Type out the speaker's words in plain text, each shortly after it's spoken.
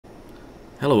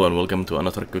Hello and welcome to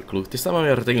another quick look. This time we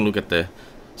are taking a look at the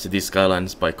city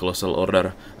Skylines by Colossal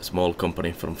Order, a small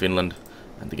company from Finland,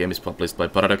 and the game is published by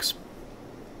Paradox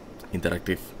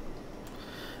Interactive.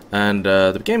 And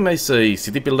the game is a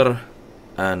city builder,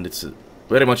 and it's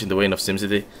very much in the vein of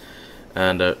SimCity.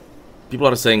 And people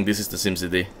are saying this is the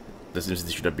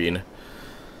SimCity should have been.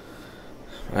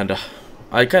 And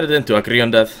I kind of tend to agree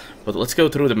on that, but let's go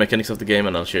through the mechanics of the game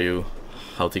and I'll show you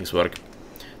how things work.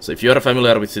 So if you are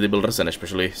familiar with city builders, and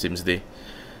especially SimCity,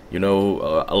 you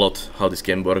know a lot how this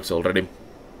game works already.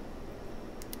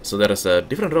 So there is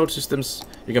different road systems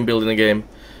you can build in the game.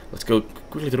 Let's go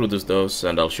quickly through those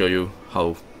and I'll show you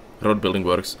how road building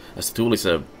works, as the tool is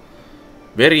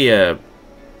very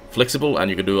flexible and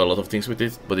you can do a lot of things with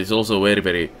it, but it's also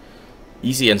very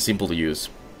easy and simple to use.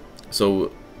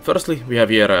 So firstly we have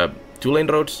here 2-lane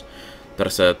roads.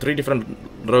 There's 3 different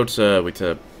roads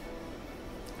with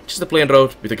just a plain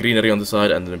road with a greenery on the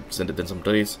side and then some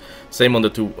trees. Same on the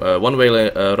 2 one-way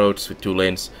roads with 2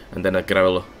 lanes and then a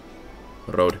gravel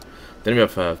road. Then we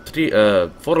have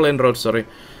 4-lane roads, sorry,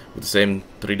 with the same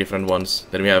 3 different ones.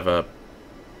 Then we have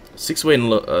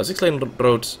 6-lane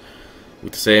roads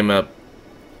with the same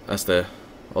as the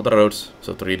other roads,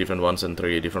 so 3 different ones and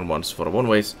 3 different ones for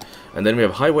one-ways. And then we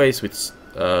have highways with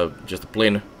just a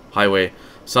plain highway,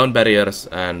 sound barriers,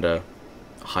 and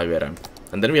highway ramp.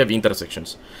 And then we have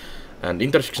intersections. And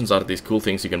intersections are these cool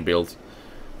things you can build,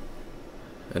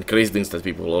 and crazy things that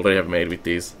people already have made with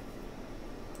these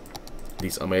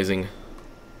amazing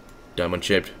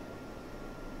diamond-shaped,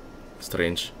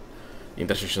 strange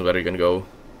intersections where you can go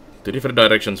to different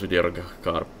directions with your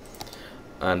car.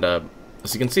 And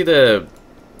as you can see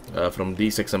from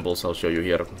these examples I'll show you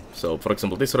here. So for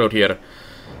example, this road here,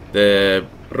 the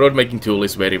road making tool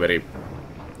is very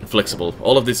flexible.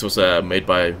 All of this was made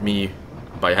by me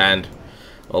by hand.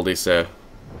 All these a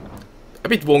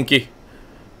bit wonky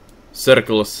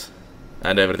circles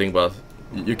and everything, but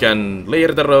you can layer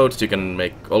the roads, you can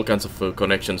make all kinds of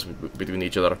connections between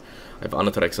each other. I have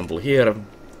another example here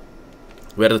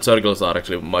where the circles are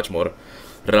actually much more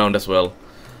round as well,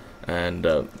 and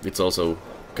it's also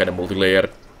kind of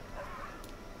multi-layered.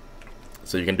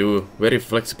 So you can do very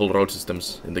flexible road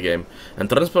systems in the game, and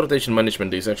transportation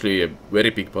management is actually a very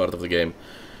big part of the game.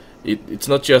 It's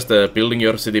not just building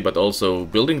your city, but also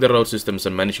building the road systems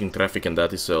and managing traffic, and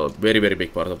that is a very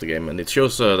big part of the game. And it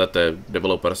shows that the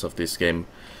developers of this game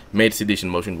made Cities in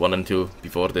Motion 1 and 2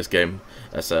 before this game,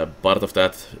 as a part of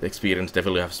that experience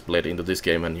definitely has played into this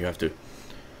game, and you have to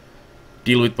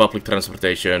deal with public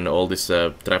transportation, all this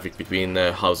traffic between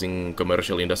housing,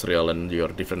 commercial, industrial, and your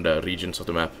different regions of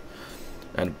the map.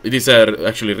 And it is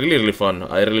actually really fun.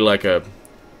 I really like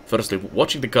firstly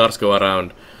watching the cars go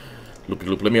around. Look,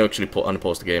 let me actually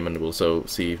unpause the game and we'll also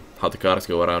see how the cars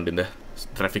go around in the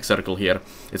traffic circle here.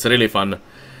 It's really fun.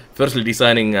 Firstly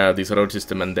designing this road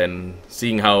system and then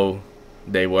seeing how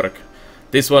they work.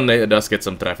 This one does get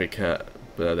some traffic.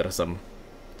 There are some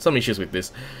issues with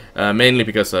this, mainly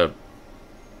because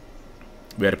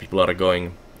where people are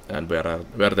going and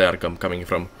where they are coming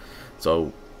from.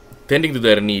 So tending to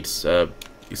their needs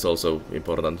is also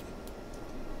important.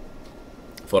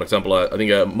 For example, I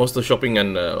think most of the shopping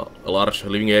and a large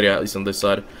living area is on this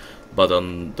side, but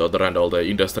on the other hand all the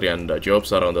industry and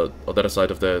jobs are on the other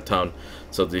side of the town.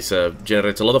 So this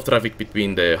generates a lot of traffic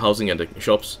between the housing and the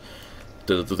shops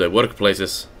to the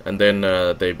workplaces, and then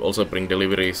they also bring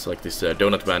deliveries, like this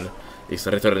donut van is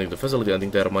returning to the facility. I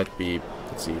think there might be,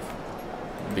 let's see,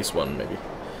 this one maybe.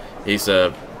 He's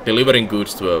delivering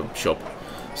goods to a shop.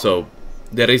 So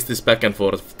there is this back and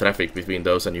forth traffic between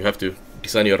those, and you have to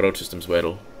design your road systems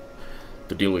well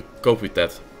to cope with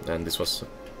that. And this was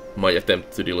my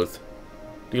attempt to deal with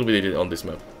it on this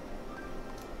map.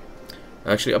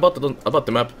 Actually, about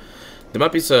the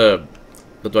map is that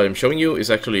what I'm showing you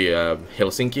is actually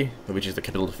Helsinki, which is the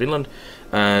capital of Finland,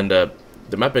 and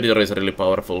the map editor is really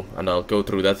powerful, and I'll go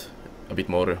through that a bit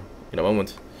more in a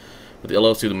moment. But it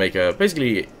allows you to make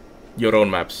basically your own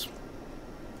maps.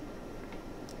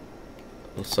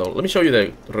 So let me show you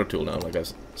the road tool now, like I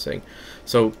was saying.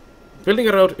 So building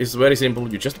a road is very simple.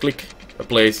 You just click a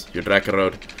place, you drag a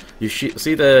road. You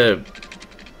see the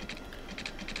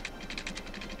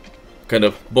kind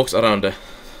of box around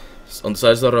on the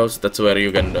sides of the roads. That's where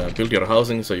you can build your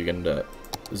housing. So you can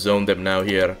zone them now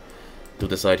here to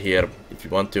the side here if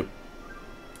you want to.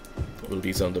 We'll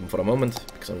dezone them for a moment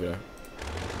because I'm gonna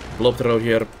blow up the road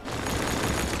here.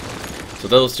 So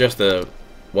that was just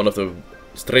one of the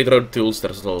straight road tools.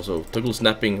 There's also toggle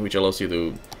snapping, which allows you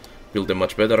to build them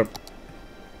much better.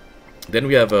 Then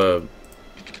we have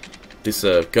this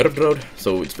curved road,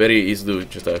 so it's very easy to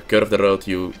just curve the road.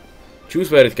 You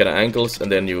choose where it kind of angles, and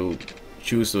then you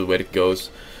choose where it goes,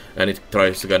 and it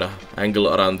tries to kind of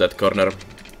angle around that corner.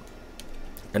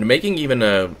 And making even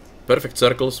perfect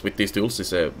circles with these tools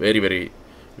is very, very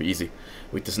easy.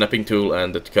 With the snapping tool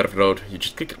and the curved road, you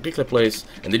just click the place,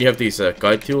 and then you have these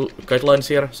guidelines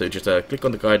here. So you just click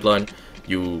on the guideline,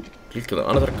 you click on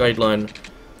another guideline,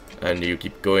 and you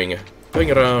keep going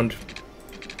around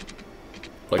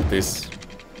like this.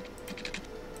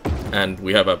 And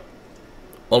we have a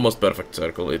almost perfect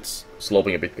circle. It's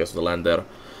sloping a bit because of the land there,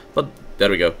 but there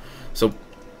we go. So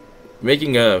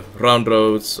making round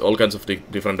roads, all kinds of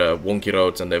different wonky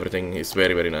roads and everything is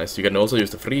very, very nice. You can also use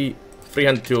the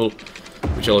freehand tool,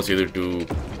 which allows you to do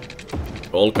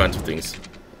all kinds of things.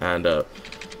 And the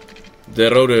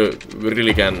road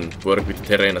really can work with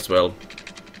the terrain as well.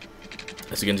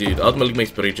 As you can see, it automatically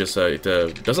makes bridges. It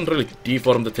doesn't really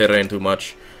deform the terrain too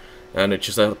much, and it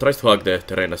just tries to hug the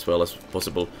terrain as well as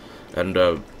possible. And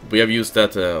we have used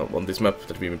that on this map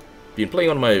that we've been playing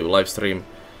on my live stream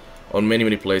on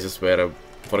many places where,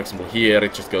 for example, here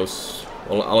it just goes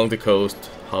along the coast,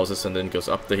 houses, and then goes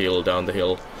up the hill, down the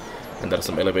hill, and there are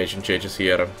some elevation changes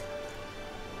here.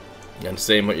 And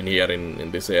same in here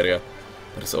in this area.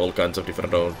 There's all kinds of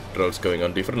different roads going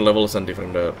on, different levels and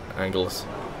different angles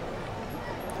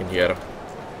in here.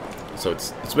 So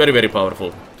it's very, very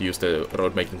powerful to use the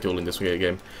road making tool in this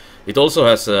game. It also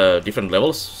has different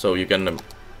levels, so you can let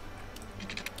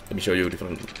me show you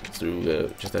different. Let's do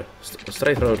just a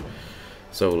straight road.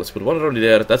 So let's put one road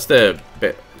there. That's the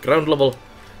ground level.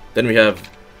 Then we have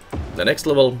the next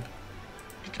level,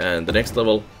 and the next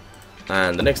level,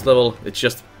 and the next level. It's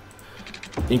just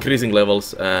increasing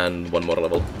levels and one more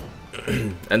level.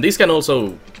 And these can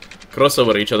also cross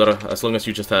over each other as long as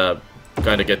you just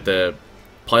kind of get the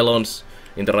pylons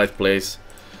in the right place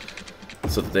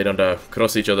so that they don't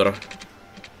cross each other.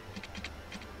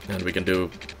 And we can do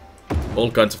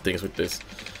all kinds of things with this.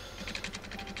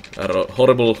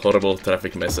 Horrible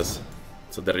traffic messes.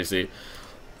 So there you see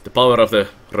the power of the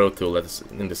road tool that's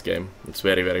in this game. It's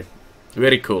very,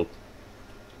 very cool.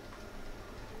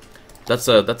 That's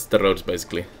the roads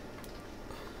basically.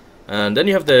 And then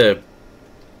you have the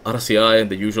RCI,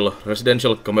 the usual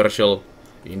residential, commercial,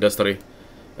 industry.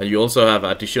 And you also have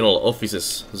additional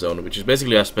offices zone, which is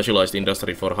basically a specialized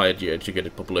industry for highly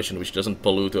educated population, which doesn't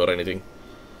pollute or anything.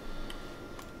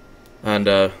 And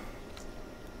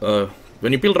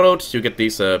when you build roads, you get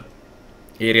these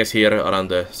areas here around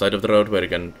the side of the road where you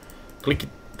can click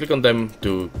on them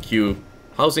to queue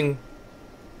housing.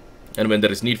 And when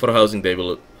there is need for housing, they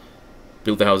will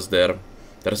build the houses there.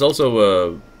 There is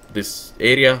also this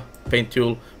area paint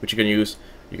tool, which you can use.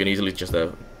 You can easily just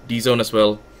dezone as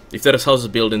well. If there is houses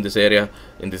built in this area,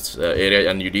 and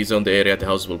you dezone the area, the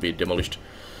houses will be demolished.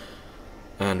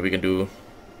 And we can do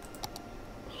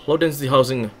low density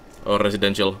housing or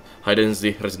residential, high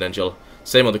density residential,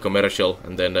 same on the commercial,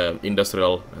 and then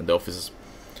industrial and the offices.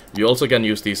 You also can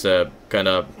use these kind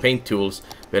of paint tools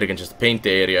where you can just paint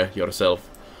the area yourself,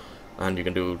 and you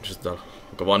can do just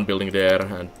one building there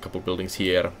and a couple buildings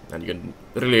here, and you can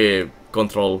really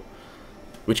control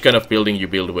which kind of building you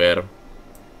build where.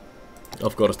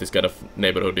 Of course, this kind of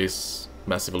neighborhood is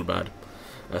massively bad,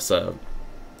 as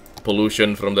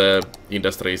pollution from the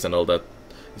industries and all that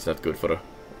is not good for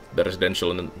the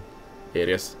residential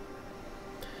areas.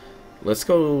 Let's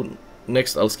go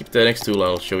next. I'll skip the next tool.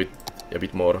 I'll show it a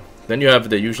bit more. Then you have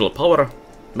the usual power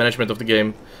management of the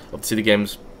game, of the city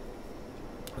games.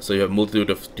 So you have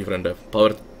multitude of different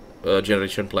power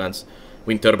generation plants: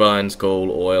 wind turbines,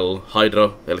 coal, oil,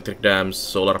 hydro, electric dams,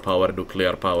 solar power,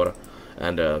 nuclear power,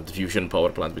 and the fusion power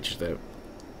plant, which is the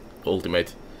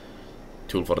ultimate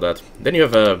tool for that. Then you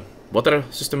have water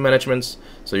system managements.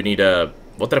 So you need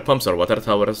water pumps or water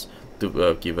towers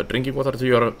to give drinking water to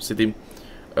your city,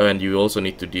 and you also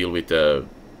need to deal with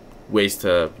waste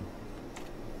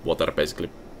water, basically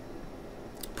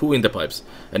poo in the pipes.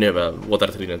 And you have a water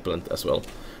treatment plant as well,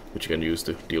 which you can use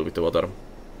to deal with the water.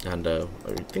 And I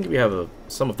think we have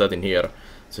some of that in here.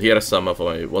 So here are some of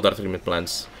my water treatment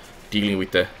plants dealing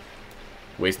with the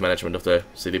waste management of the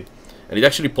city, and it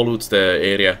actually pollutes the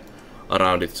area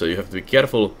around it, so you have to be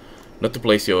careful not to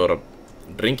place your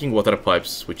drinking water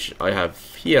pipes, which I have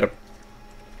here,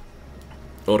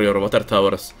 or your water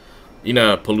towers in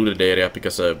a polluted area,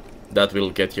 because that will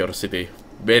get your city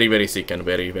very, very sick and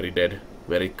very, very dead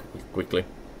very quickly.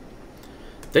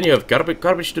 Then you have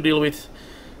garbage to deal with.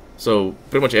 So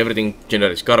pretty much everything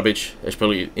generates garbage,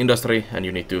 especially industry, and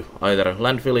you need to either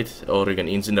landfill it or you can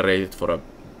incinerate it for a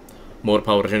more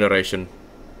power generation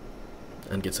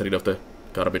and gets rid of the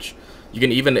garbage. You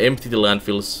can even empty the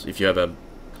landfills if you have a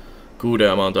good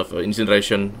amount of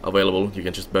incineration available. You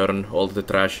can just burn all the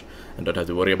trash and don't have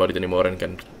to worry about it anymore, and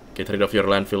can get rid of your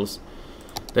landfills.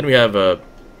 Then we have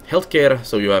healthcare,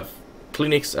 so you have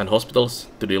clinics and hospitals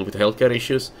to deal with healthcare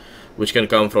issues, which can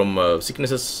come from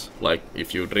sicknesses, like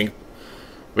if you drink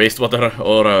wastewater,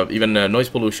 or even noise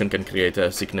pollution can create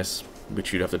a sickness,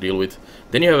 which you have to deal with.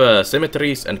 Then you have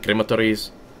cemeteries and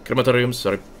crematoriums,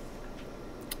 sorry,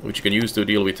 which you can use to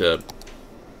deal with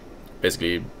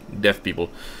basically deaf people.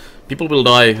 People will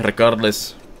die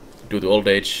regardless due to old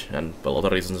age and well, other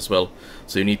reasons as well.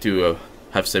 So you need to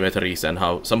have cemeteries and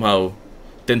somehow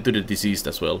tend to the deceased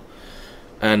as well.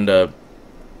 And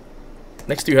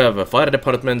next you have fire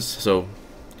departments, so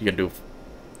you can do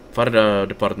fire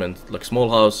department like small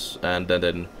house and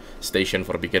then station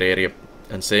for a bigger area,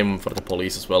 and same for the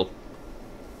police as well.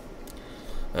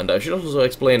 And I should also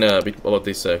explain a bit about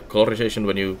this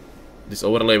colorization this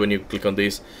overlay when you click on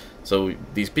these. So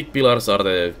these big pillars are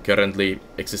the currently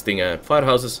existing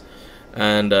firehouses,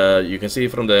 and you can see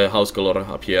from the house color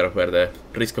up here where the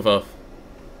risk of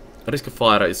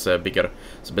fire is bigger.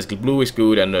 So basically blue is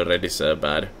good and red is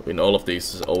bad in all of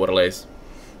these overlays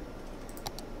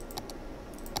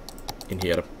in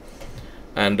here.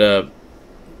 And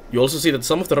you also see that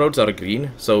some of the roads are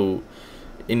green, so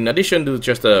in addition to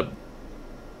just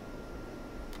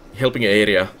helping an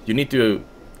area, you need to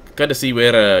kind of see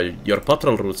where your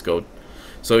patrol routes go.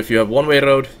 So if you have one-way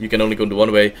road, you can only go to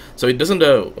one way. So it doesn't,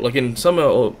 like in some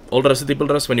older city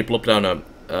builders, when you plop down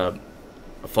a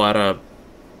fire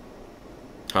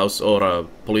house or a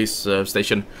police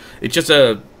station, it just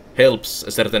helps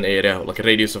a certain area, like a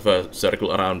radius of a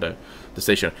circle around the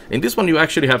station. In this one, you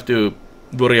actually have to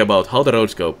worry about how the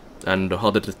roads go and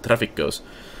how the traffic goes.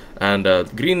 And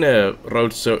green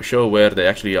roads show where they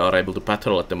actually are able to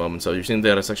patrol at the moment. So you've seen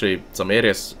there is actually some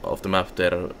areas of the map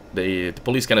there the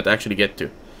police cannot actually get to.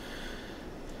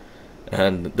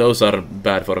 And those are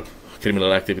bad for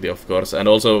criminal activity, of course. And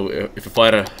also, if a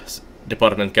fire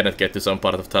department cannot get to some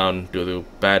part of town due to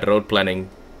bad road planning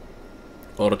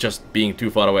or just being too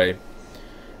far away,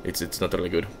 it's not really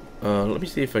good. Let me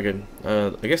see if I can...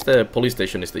 I guess the police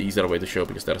station is the easier way to show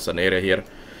because there's an area here.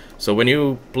 So when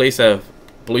you place a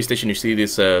police station, you see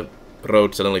this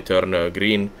road suddenly turn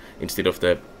green instead of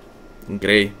the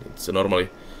gray. It's normally,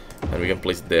 and we can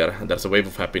place it there. And there's a wave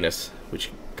of happiness which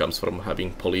comes from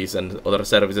having police and other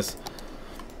services.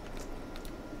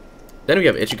 Then we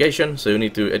have education, so you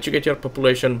need to educate your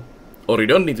population, or you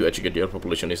don't need to educate your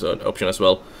population is an option as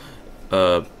well.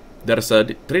 There's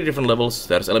 3 different levels.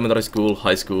 There's elementary school,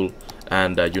 high school,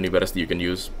 and university you can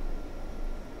use.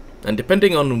 And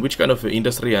depending on which kind of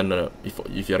industry and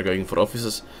if you are going for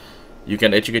offices, you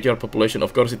can educate your population.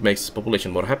 Of course, it makes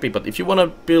population more happy. But if you want to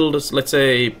build, let's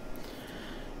say,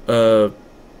 a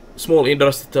small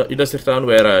industry town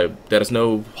where there is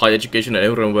no high education and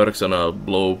everyone works on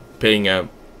low-paying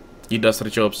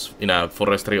industry jobs in a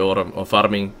forestry or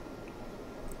farming,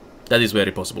 that is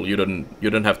very possible. You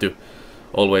don't have to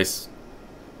always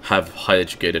have high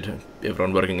educated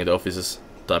everyone working in the offices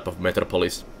type of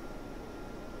metropolis.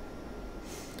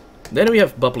 Then we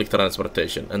have public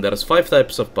transportation, and there's 5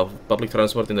 types of public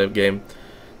transport in the game.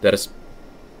 There's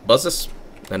buses,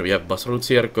 and we have bus routes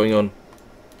here going on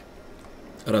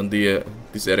around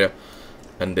this area,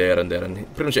 and there and there, and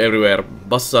pretty much everywhere.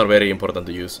 Buses are very important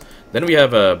to use. Then we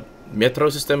have a metro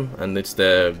system, and it's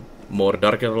the more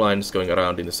darker lines going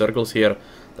around in the circles here.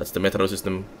 That's the metro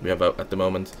system we have at the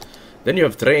moment. Then you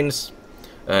have trains,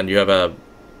 and you have a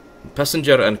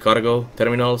passenger and cargo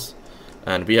terminals.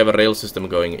 And we have a rail system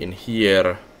going in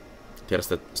here. There's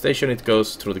the station, it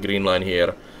goes through the green line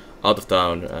here, out of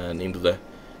town and into the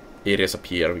areas up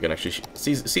here. We can actually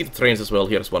see the trains as well.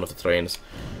 Here's one of the trains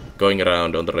going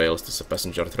around on the rails. This is a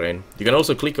passenger train. You can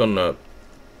also click on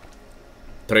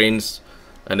trains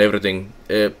and everything.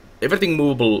 Everything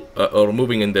movable or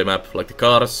moving in the map, like the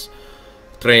cars,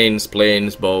 trains,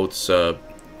 planes, boats,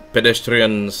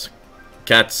 pedestrians,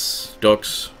 cats,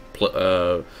 dogs,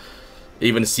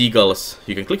 even seagulls.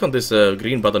 You can click on this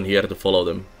green button here to follow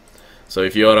them. So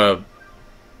if you're a,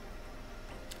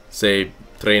 say,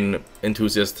 train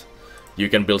enthusiast, you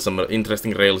can build some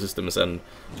interesting rail systems and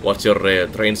watch your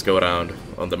trains go around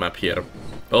on the map here.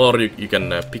 Or you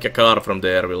can pick a car from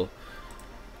there. We'll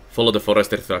follow the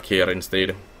forestry track here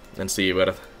instead and see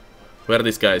where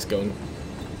this guy is going.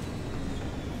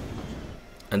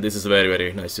 And this is a very,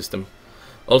 very nice system.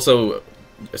 Also,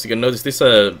 as you can notice, this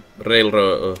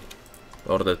railroad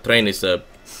or the train is a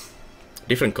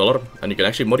different color, and you can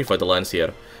actually modify the lines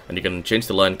here, and you can change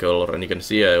the line color, and you can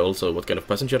see also what kind of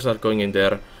passengers are going in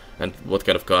there, and what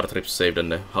kind of car trips saved,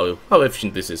 and how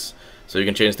efficient this is. So you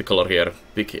can change the color here,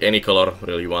 pick any color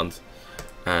really you want,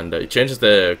 and it changes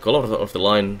the color of the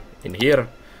line in here.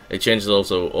 It changes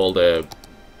also all the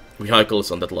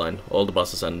vehicles on that line. All the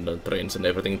buses and trains and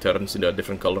everything turns into a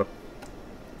different color.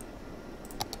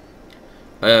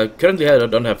 Currently I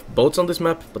don't have boats on this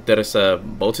map, but there is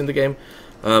boats in the game.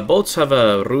 Boats have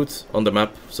a route on the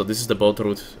map, so this is the boat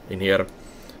route in here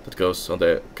that goes on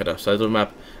the kind of side of the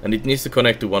map, and it needs to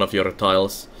connect to one of your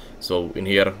tiles. So in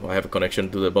here I have a connection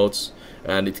to the boats,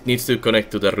 and it needs to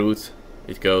connect to the route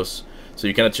it goes. So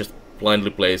you cannot just blindly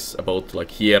place a boat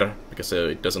like here, because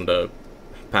it doesn't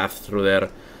path through there.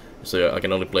 So I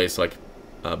can only place like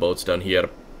boats down here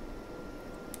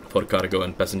for cargo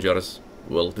and passengers.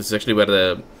 Well, this is actually where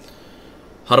the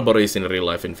harbor is in real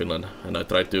life in Finland, and I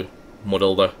tried to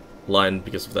model the line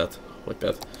because of that, like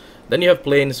that. Then you have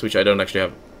planes, which I don't actually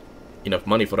have enough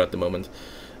money for at the moment,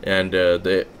 and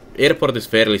the airport is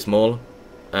fairly small,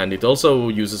 and it also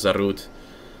uses a route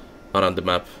around the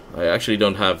map. I actually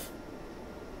don't have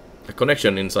a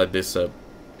connection inside this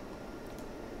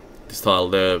this tile.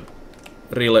 The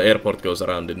real airport goes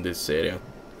around in this area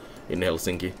in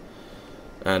Helsinki,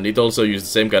 and it also uses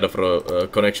the same kind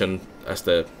of connection as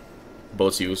the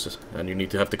boats use, and you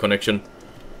need to have the connection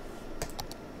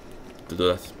to do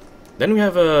that. Then we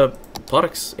have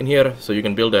parks in here, so you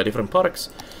can build different parks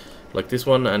like this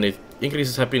one, and it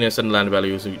increases happiness and land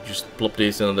value, so you just plop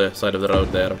these on the side of the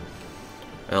road there,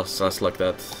 else like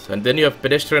that. And then you have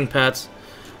pedestrian paths,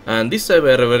 and these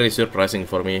were very surprising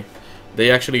for me. They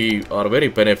actually are very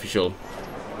beneficial.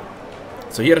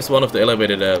 So here's one of the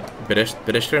elevated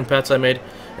pedestrian paths I made,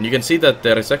 and you can see that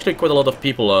there is actually quite a lot of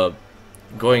people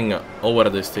going over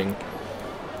this thing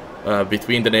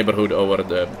between the neighborhood over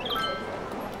the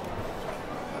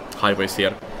highways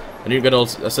here. And you can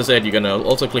also, as I said, you can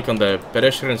also click on the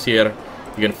pedestrians here.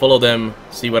 You can follow them,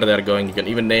 see where they're going. You can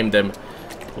even name them.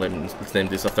 Let's name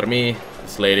this after me,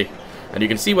 this lady. And you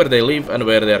can see where they live and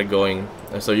where they're going.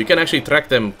 So you can actually track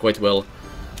them quite well,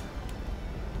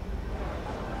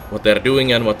 what they're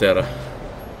doing and what they're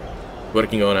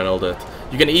working on and all that.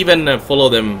 You can even follow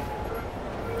them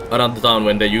around the town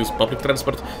when they use public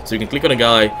transport. So you can click on a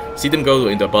guy, see them go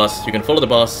into a bus, you can follow the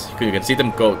bus, you can see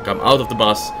them come out of the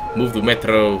bus, move to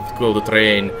metro, go to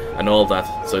train, and all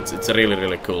that. So it's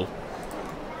really cool.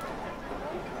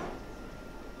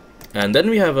 And then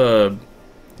we have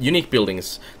unique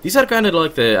buildings. These are kind of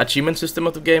like the achievement system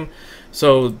of the game.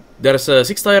 So there's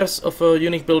 6 tiers of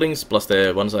unique buildings, plus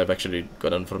the ones I've actually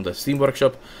gotten from the Steam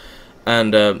Workshop.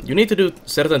 And you need to do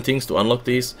certain things to unlock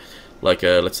these. Like,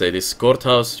 let's say this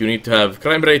courthouse, you need to have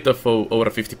crime rate of over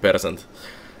 50%.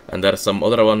 And there are some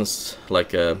other ones,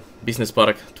 like business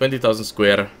park, 20,000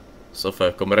 square of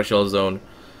a commercial zone,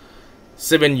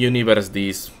 7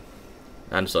 universities,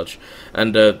 and such.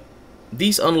 And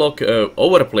these unlock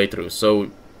over playthroughs. So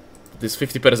this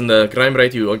 50% crime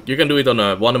rate, you can do it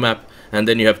on one map, and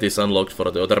then you have this unlocked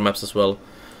for the other maps as well.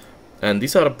 And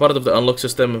these are part of the unlock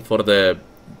system for the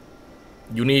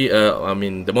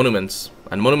the monuments.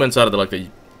 And monuments are like the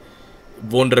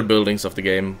wonder buildings of the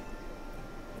game.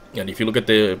 And if you look at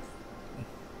the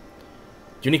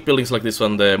unique buildings like this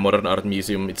one, the Modern Art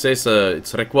Museum, it says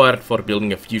it's required for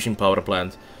building a fusion power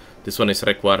plant. This one is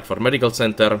required for medical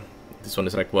center. This one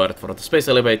is required for the space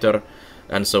elevator,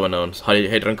 and so on.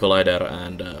 Hadron Collider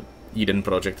and Eden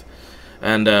Project.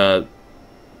 And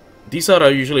these are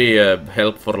usually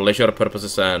help for leisure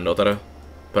purposes and other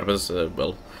purposes.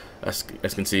 Well, as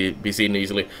can be seen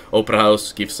easily, Opera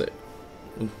House gives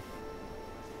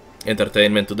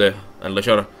entertainment to the and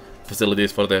leisure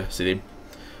facilities for the city.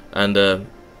 And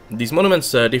these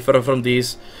monuments differ from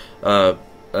these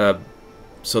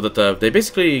so that they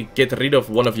basically get rid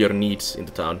of one of your needs in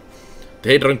the town. The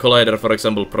Hadron Collider, for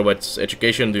example, provides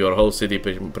education to your whole city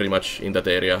pretty much in that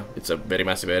area. It's a very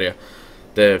massive area.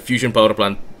 The fusion power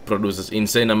plant produces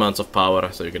insane amounts of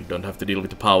power, so you don't have to deal with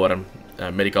the power.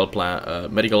 Medical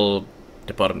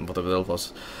department, whatever it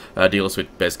was, deals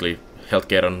with basically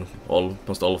healthcare on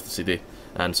almost all of the city,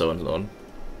 and so on and so on.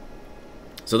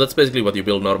 So that's basically what you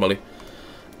build normally.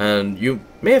 And you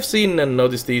may have seen and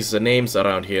noticed these names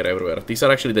around here everywhere. These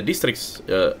are actually the districts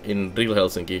in real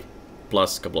Helsinki,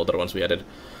 plus a couple other ones we added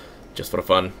just for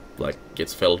fun, like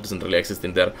Getsfeld doesn't really exist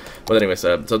in there. But anyways,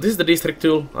 so this is the district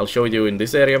tool. I'll show you in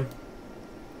this area.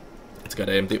 It's kind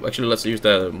of empty. Actually, let's use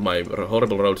my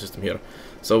horrible road system here.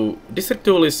 So district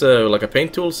tool is like a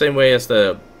paint tool, same way as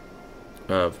the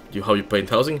how you paint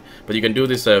housing, but you can do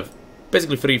this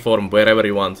basically freeform wherever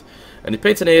you want. And it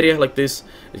paints an area like this.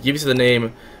 It gives it a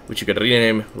name, which you can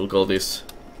rename. We'll call this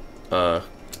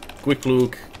Quick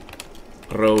Look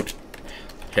Road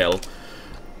Hell.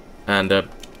 And it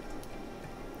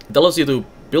allows you to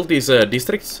build these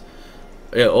districts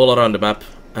all around the map.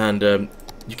 And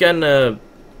you can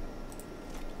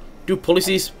do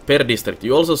policies per district.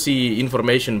 You also see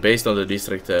information based on the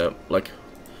district, like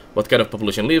what kind of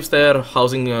population lives there,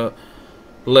 housing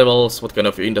levels, what kind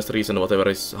of industries and whatever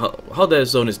is, how the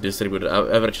zone is distributed,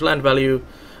 average land value,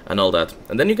 and all that.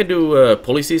 And then you can do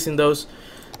policies in those.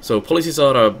 So policies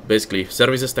are basically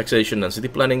services, taxation, and city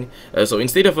planning. So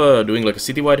instead of doing like a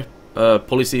citywide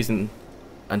policies and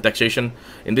taxation,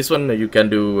 in this one you can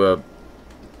do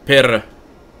per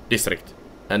district,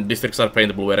 and districts are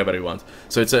paintable wherever you want.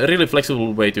 So it's a really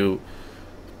flexible way to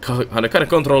kind of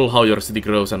control how your city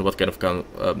grows and what kind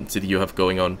of city you have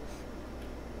going on.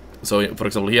 So for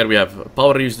example, here we have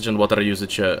power usage and water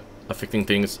usage affecting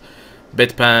things,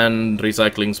 bed ban,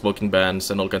 recycling, smoking bans,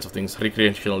 and all kinds of things,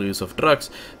 recreational use of drugs,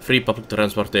 free public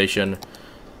transportation,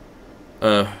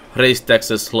 raised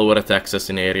taxes, lower taxes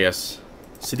in areas,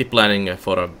 city planning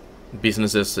for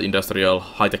businesses, industrial,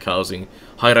 high-tech housing,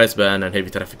 high-rise ban, and heavy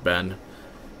traffic ban.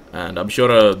 And I'm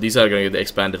sure these are going to get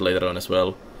expanded later on as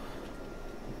well.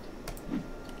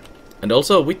 And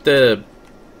also with the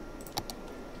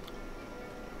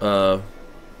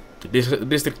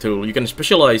district tool, you can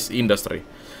specialize industry.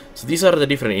 So these are the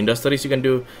different industries you can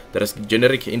do. There is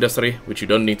generic industry, which you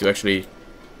don't need to actually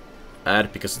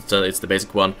add because it's the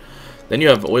basic one. Then you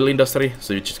have oil industry,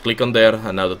 so you just click on there,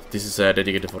 and now that this is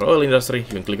dedicated for oil industry, you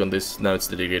can click on this. Now it's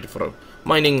dedicated for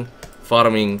mining,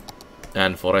 farming,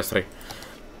 and forestry.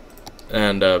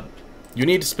 And you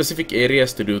need specific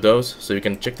areas to do those, so you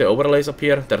can check the overlays up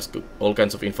here. There's all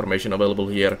kinds of information available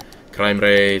here: crime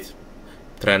rate,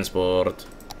 transport,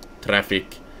 traffic.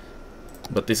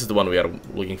 But this is the one we are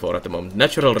looking for at the moment.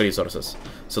 Natural resources.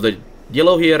 So the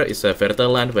yellow here is a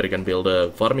fertile land where you can build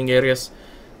farming areas.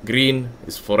 Green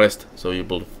is forest, so you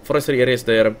build forestry areas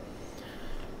there.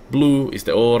 Blue is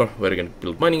the ore, where you can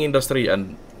build mining industry,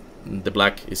 and the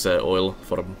black is oil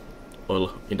for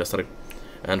oil industry.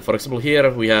 And for example, here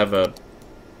we have a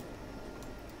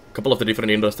couple of the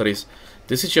different industries.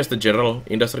 This is just the general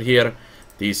industry here.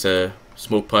 These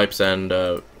smoke pipes and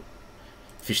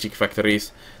fish stick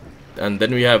factories. And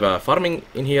then we have farming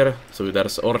in here, so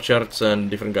there's orchards and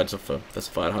different kinds of, that's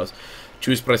a firehouse,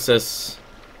 juice presses,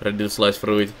 ready to slice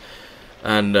fruit,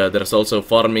 and there's also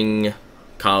farming,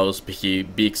 cows,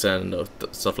 pigs, and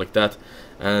stuff like that.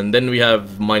 And then we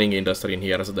have mining industry in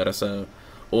here, so there's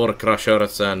ore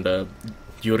crushers and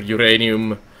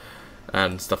uranium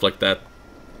and stuff like that.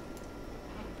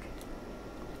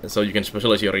 And so you can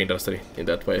specialize your industry in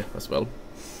that way as well.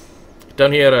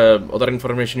 Down here, other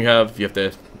information you have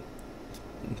the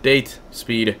date,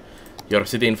 speed, your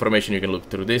city information. You can look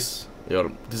through this.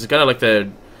 This is kind of like the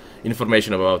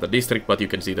information about the district, but you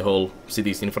can see the whole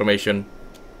city's information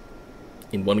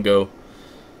in one go.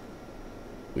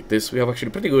 With this, we have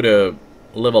actually pretty good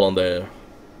level on the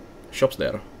shops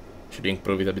there. Should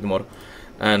improve it a bit more.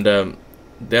 And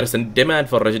there's a demand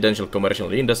for residential, commercial,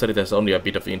 and industry. There's only a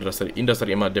bit of industry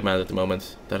demand at the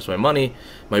moment. There's my money,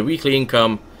 my weekly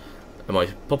income, my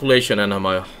population, and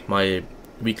my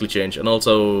weekly change, and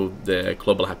also the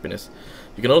global happiness.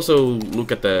 You can also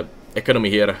look at the economy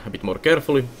here a bit more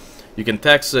carefully. You can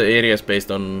tax areas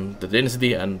based on the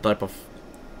density and type of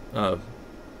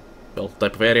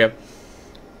area.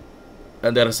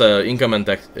 And there's a income and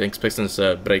tax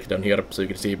expectancy breakdown here, so you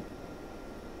can see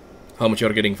how much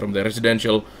you're getting from the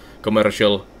residential,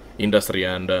 commercial, industry,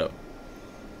 and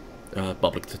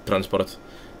public transport.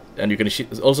 And you can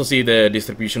also see the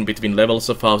distribution between levels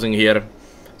of housing here.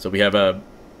 So we have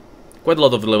quite a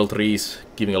lot of level 3s,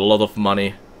 giving a lot of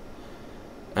money,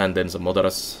 and then some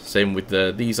others. Same with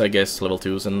these, I guess, level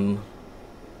 2s, and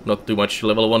not too much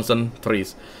level 1s and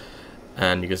 3s.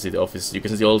 And you can see the office. You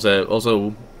can see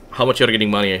also how much you're getting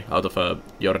money out of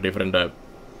your different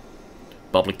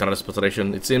public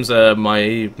transportation. It seems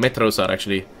my metros are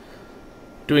actually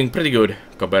doing pretty good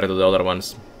compared to the other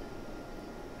ones.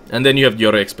 And then you have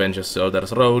your expenses, so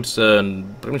there's roads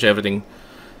and pretty much everything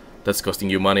that's costing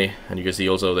you money. And you can see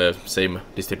also the same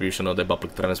distribution of the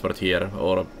public transport here,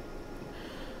 or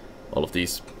all of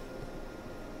these.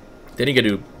 Then you can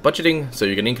do budgeting, so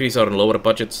you can increase or lower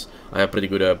budgets. I have pretty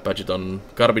good budget on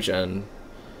garbage and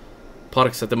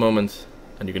parks at the moment,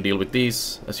 and you can deal with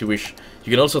these as you wish.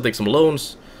 You can also take some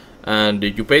loans, and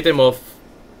you pay them off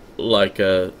like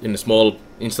in small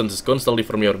instances constantly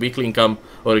from your weekly income,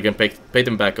 or you can pay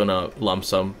them back on a lump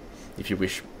sum if you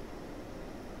wish.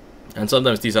 And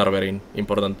sometimes these are very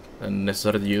important and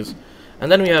necessary to use.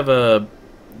 And then we have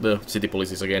the city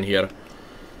policies again here,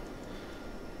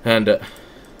 and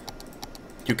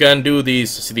you can do these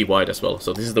citywide as well.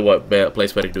 So this is the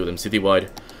place where you do them citywide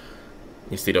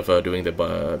instead of doing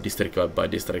the district by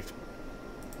district.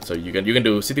 So you can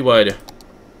do citywide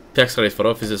tax rates for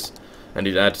offices, and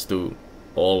it adds to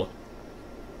all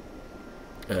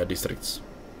districts.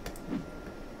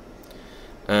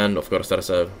 And of course there's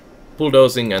a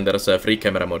bulldozing, and there's a free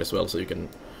camera mode as well, so you can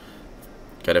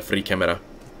get a free camera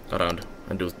around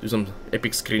and do some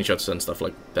epic screenshots and stuff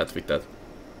like that with that.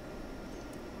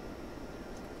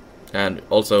 And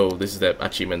also this is the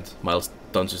achievement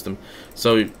milestone system.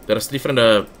 So there's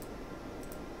different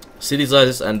city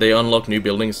sizes, and they unlock new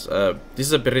buildings. This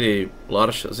is a pretty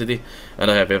large city, and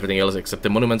I have everything else except the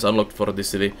monuments unlocked for this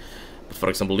city. But for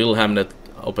example, Little Hamlet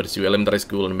opens you elementary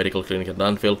school and medical clinic and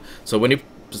landfill. So when you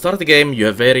start the game, you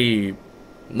have very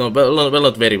not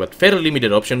very, but fairly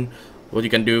limited option what you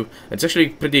can do. It's actually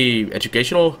pretty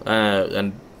educational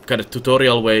and kind of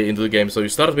tutorial way into the game. So you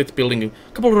start with building a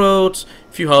couple roads,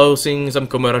 few housing, some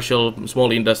commercial,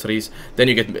 small industries. Then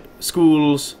you get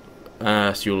schools.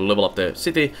 As you level up the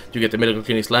city, you get the medical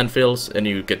clinics, landfills, and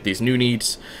you get these new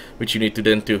needs, which you need to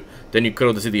then you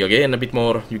grow the city again a bit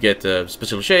more. You get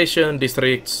specialization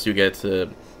districts, you get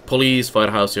police,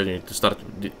 firehouse. You need to start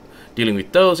dealing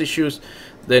with those issues.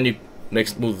 Then you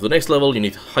move to the next level. You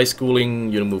need high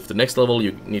schooling. You move to the next level.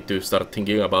 You need to start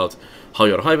thinking about how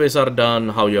your highways are done,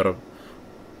 how your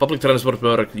public transport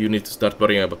work. You need to start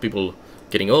worrying about people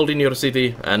getting old in your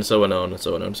city, and so on and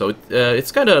so on. So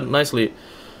it's kind of nicely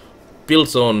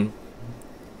builds on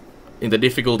in the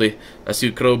difficulty as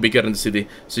you grow bigger in the city.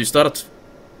 So you start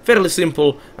fairly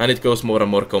simple and it goes more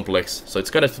and more complex. So it's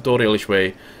kind of tutorialish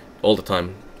way all the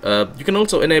time. You can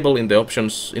also enable in the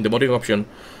options, in the modding option,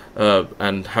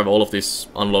 and have all of this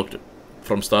unlocked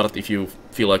from start. If you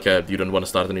feel like you don't want to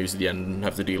start a new city and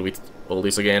have to deal with all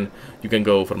this again, you can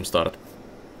go from start.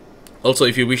 Also,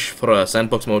 if you wish for a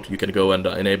sandbox mode, you can go and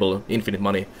enable infinite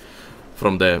money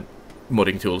from the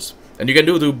modding tools. And you can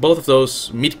do both of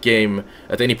those mid-game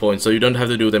at any point, so you don't have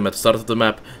to do them at the start of the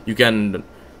map. You can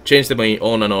change them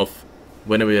on and off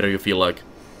whenever you feel like.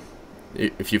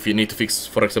 If you need to fix,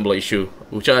 for example, an issue,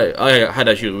 which I had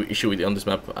an issue with on this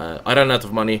map. I ran out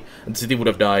of money, and the city would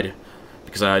have died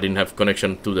because I didn't have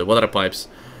connection to the water pipes.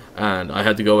 And I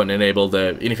had to go and enable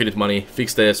the infinite money,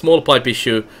 fix the small pipe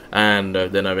issue, and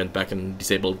then I went back and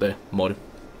disabled the mod.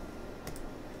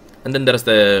 And then there's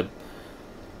the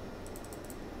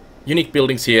unique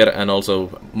buildings here, and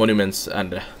also monuments,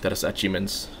 and there's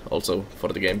achievements also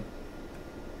for the game.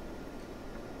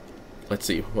 Let's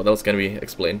see, what else can we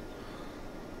explain?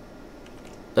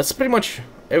 That's pretty much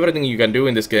everything you can do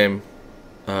in this game,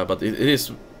 but it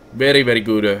is very, very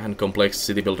good and complex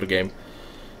city builder game,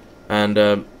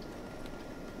 and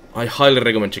I highly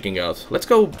recommend checking out. Let's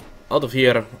go out of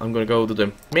here. I'm gonna go to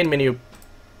the main menu,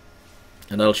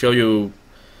 and I'll show you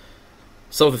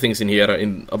some of the things in here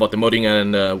about the modding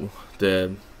and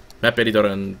the map editor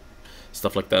and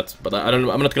stuff like that. But I'm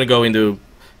not gonna go into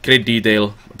great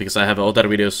detail because I have other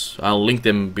videos. I'll link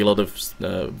them below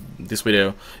this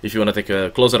video if you wanna take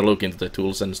a closer look into the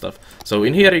tools and stuff. So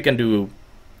in here you can do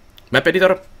map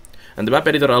editor, and the map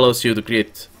editor allows you to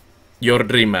create your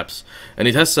dream maps, and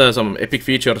it has some epic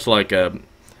features like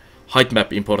height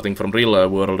map importing from real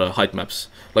world height maps.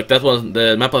 Like that one,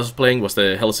 the map I was playing was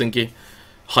the Helsinki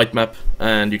height map,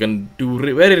 and you can do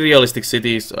very realistic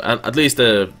cities, at least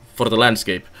for the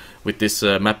landscape, with this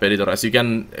map editor, as you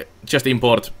can just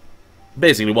import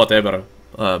basically whatever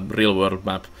real world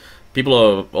map.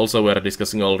 People also were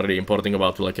discussing already importing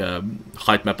about like a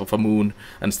height map of a moon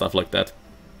and stuff like that,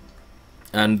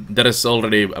 and there is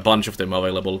already a bunch of them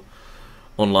available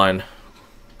online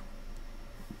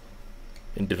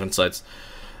in different sites.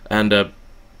 And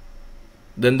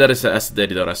then there is an asset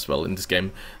editor as well in this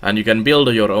game, and you can build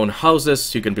your own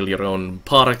houses, you can build your own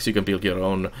parks, you can build your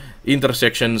own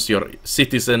intersections, your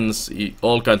citizens,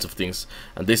 all kinds of things.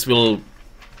 And this will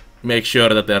make sure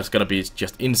that there's gonna be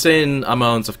just insane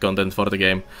amounts of content for the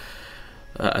game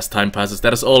as time passes.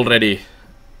 There's already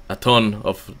a ton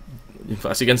of,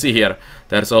 as you can see here,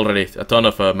 there's already a ton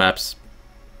of maps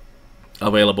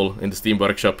available in the Steam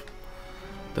Workshop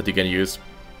that you can use.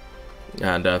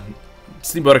 And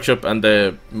Steam Workshop and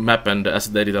the map and the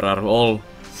asset editor are all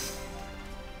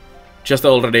just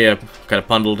already kind of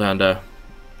bundled and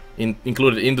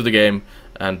included into the game,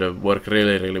 and work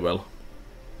really, really well.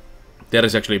 There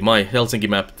is actually my Helsinki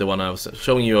map, the one I was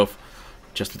showing you of,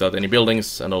 just without any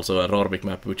buildings, and also a Rorvik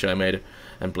map which I made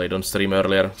and played on stream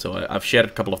earlier. So I've shared a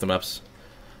couple of the maps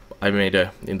I made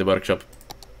in the workshop.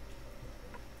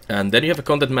 And then you have a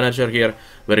content manager here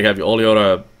where you have all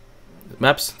your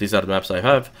maps. These are the maps I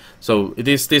have. So it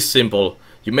is this simple.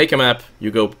 You make a map, you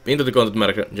go into the content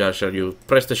manager, you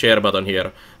press the share button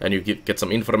here, and you get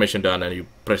some information done, and you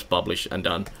press publish, and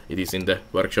done. It is in the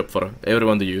workshop for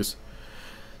everyone to use.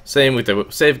 Same with the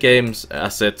save games,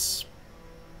 assets.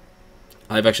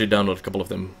 I've actually downloaded a couple of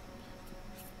them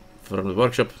from the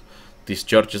workshop. these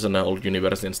churches and old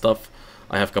university and stuff.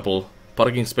 I have a couple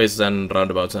parking spaces and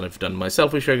roundabouts, and I've done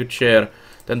myself, which I could share.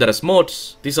 Then there's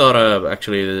mods. These are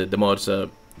actually the mods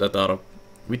that are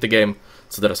with the game.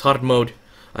 So there's hard mode.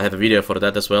 I have a video for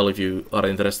that as well. If you are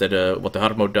interested what the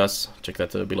hard mode does, check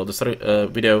that below the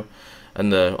video.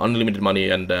 And unlimited money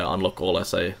and unlock all,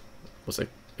 as I was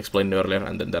explaining earlier.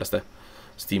 And then there's the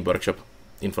Steam Workshop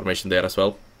information there as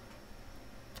well.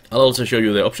 I'll also show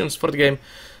you the options for the game.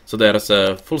 So there's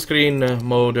a full screen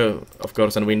mode, of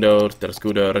course, and window. There's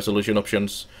good resolution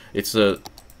options. It's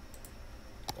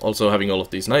also having all of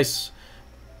these nice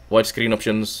widescreen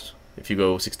options. If you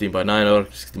go 16:9 or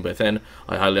 16:10,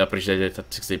 I highly appreciate it that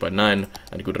 16:9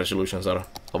 and good resolutions are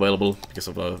available because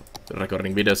of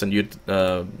recording videos and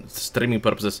streaming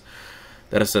purposes.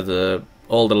 There's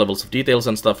all the levels of details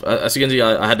and stuff. As you can see,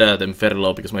 I had them very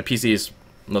low because my PC is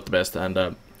not the best,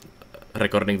 and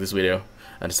recording this video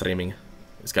and streaming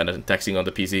is kind of taxing on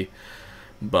the PC.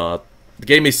 But the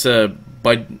game is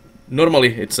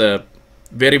normally it's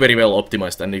very well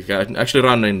optimized, and it can actually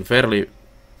run in fairly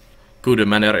good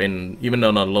manner in even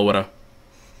on a lower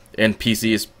end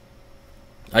PCs.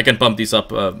 I can pump these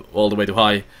up all the way to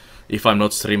high if I'm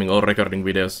not streaming or recording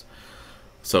videos,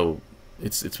 so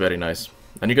it's very nice.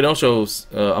 And you can also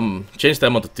change the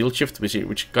amount of tilt shift,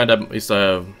 which kind of is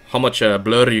how much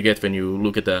blur you get when you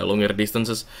look at the longer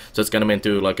distances. So it's kind of meant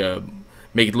to like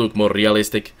make it look more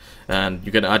realistic, and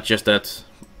you can adjust that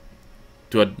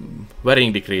to a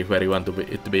varying degree where you want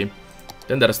it to be.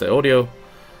 Then there's the audio,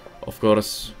 of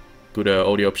course. Good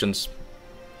audio options,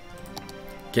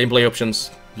 gameplay options.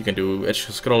 You can do edge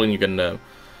scrolling. You can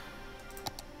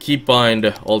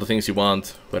keybind all the things you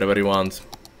want wherever you want.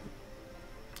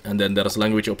 And then there's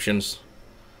language options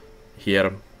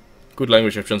here. Good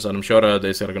language options, and I'm sure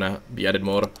these are gonna be added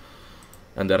more.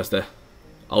 And there's the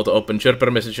auto open chirper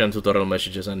message and tutorial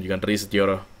messages, and you can reset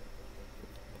your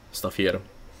stuff here.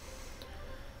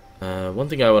 One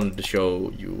thing I wanted to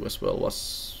show you as well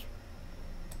was,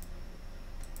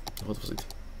 what was it?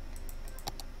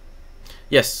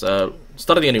 Yes,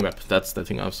 starting a new map. That's the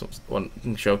thing I was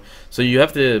wanting to show. So you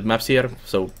have the maps here.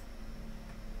 So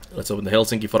let's open the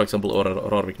Helsinki, for example, or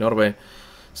Rorvik, Norway.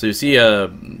 So you see a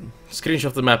screenshot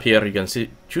of the map here. You can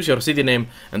choose your city name,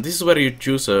 and this is where you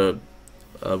choose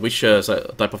which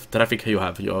type of traffic you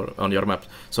have on your map.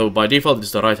 So by default,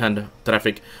 it's the right-hand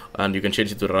traffic, and you can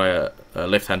change it to the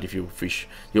left-hand if you wish.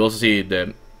 You also see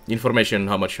the information,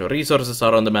 how much resources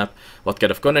are on the map, what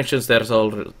kind of connections there's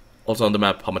also on the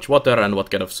map, how much water, and what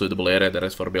kind of suitable area there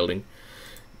is for building,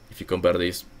 if you compare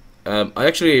these. I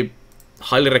actually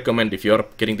highly recommend, if you're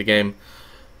getting the game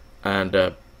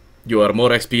and you are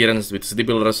more experienced with city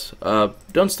builders,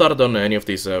 don't start on any of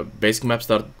these basic maps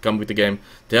that come with the game.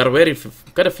 They are very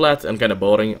kind of flat and kind of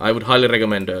boring. I would highly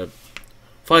recommend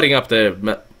firing up the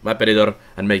map editor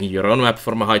and making your own map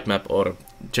from a height map, or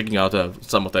checking out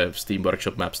some of the Steam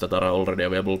Workshop maps that are already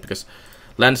available, because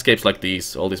landscapes like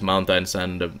these, all these mountains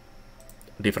and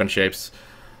different shapes,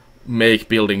 make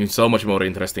building so much more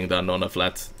interesting than on a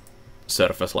flat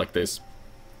surface like this.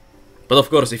 But of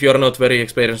course, if you are not very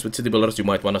experienced with city builders, you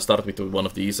might want to start with one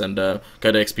of these and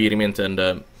kind of experiment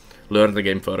and learn the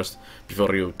game first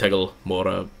before you tackle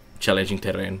more challenging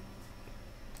terrain.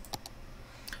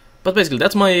 But basically,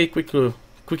 that's my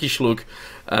quickish look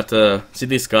at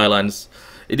City Skylines.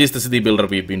 It is the city builder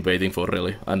we've been waiting for,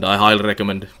 really, and I highly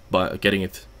recommend getting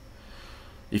it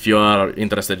if you are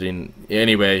interested in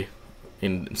any way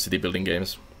in city building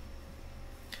games.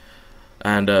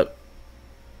 And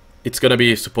it's gonna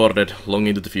be supported long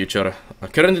into the future.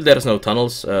 Currently, there's no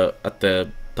tunnels at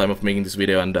the time of making this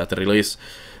video and at the release,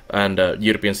 and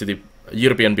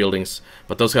European buildings,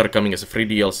 but those are coming as a free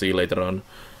DLC later on,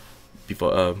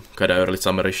 before kind of early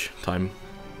summerish time.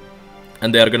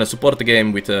 And they are gonna support the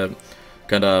game with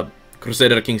kind of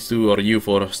Crusader Kings 2 or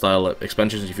U4 style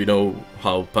expansions, if you know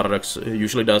how Paradox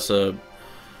usually does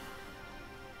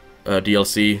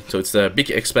DLC. So it's the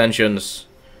big expansions,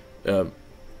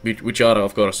 which are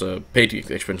of course paid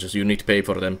expansions. You need to pay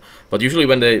for them, but usually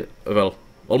when they, well,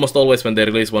 almost always when they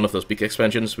release one of those big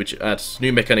expansions, which adds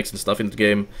new mechanics and stuff into the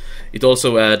game, it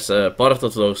also adds part of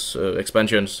those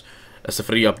expansions as a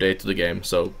free update to the game.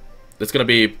 So it's gonna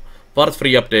be part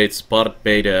free updates, part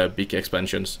paid big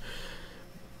expansions,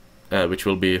 which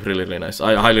will be really nice.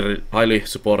 I highly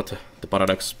support the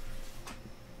Paradox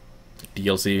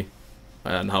DLC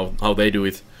and how they do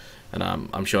it, and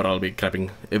I'm sure I'll be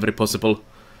grabbing every possible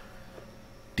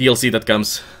DLC that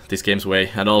comes this game's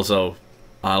way, and also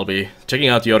I'll be checking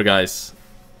out your guys'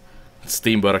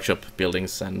 Steam Workshop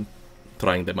buildings and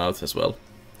trying them out as well.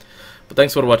 But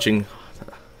thanks for watching.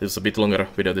 This is a bit longer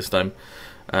video this time,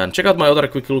 and check out my other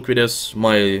quick look videos,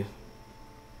 my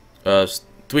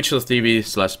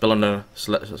twitch.tv/Spelunner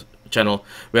channel,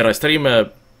 where I stream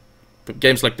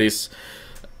games like this,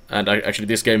 and actually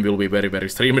this game will be very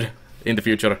streamed in the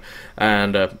future.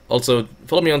 And also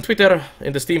follow me on Twitter,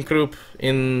 in the Steam group,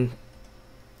 in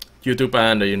YouTube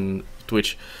and in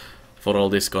Twitch for all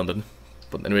this content.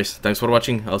 But anyways, thanks for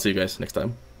watching. I'll see you guys next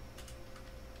time.